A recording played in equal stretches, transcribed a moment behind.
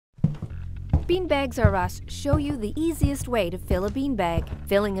Beanbags R Us show you the easiest way to fill a beanbag.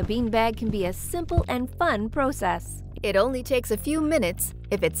 Filling a beanbag can be a simple and fun process. It only takes a few minutes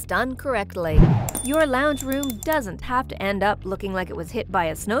if it's done correctly. Your lounge room doesn't have to end up looking like it was hit by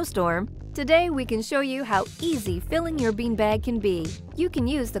a snowstorm. Today we can show you how easy filling your beanbag can be. You can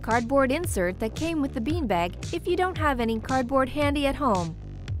use the cardboard insert that came with the beanbag if you don't have any cardboard handy at home.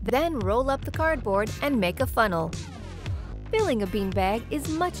 Then roll up the cardboard and make a funnel. Filling a beanbag is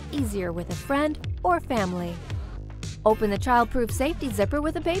much easier with a friend or family. Open the child-proof safety zipper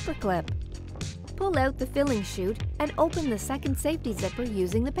with a paper clip. Pull out the filling chute and open the second safety zipper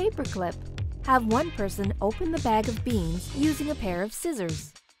using the paper clip. Have one person open the bag of beans using a pair of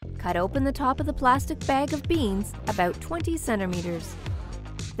scissors. Cut open the top of the plastic bag of beans about 20 centimeters.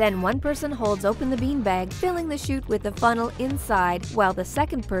 Then one person holds open the beanbag, filling the chute with the funnel inside, while the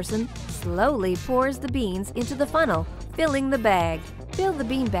second person slowly pours the beans into the funnel, filling the bag. Fill the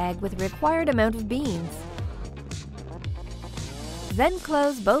beanbag with the required amount of beans. Then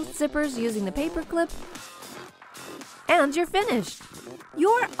close both zippers using the paper clip, and you're finished.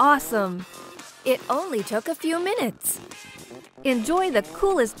 You're awesome! It only took a few minutes. Enjoy the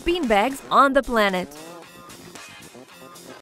coolest beanbags on the planet.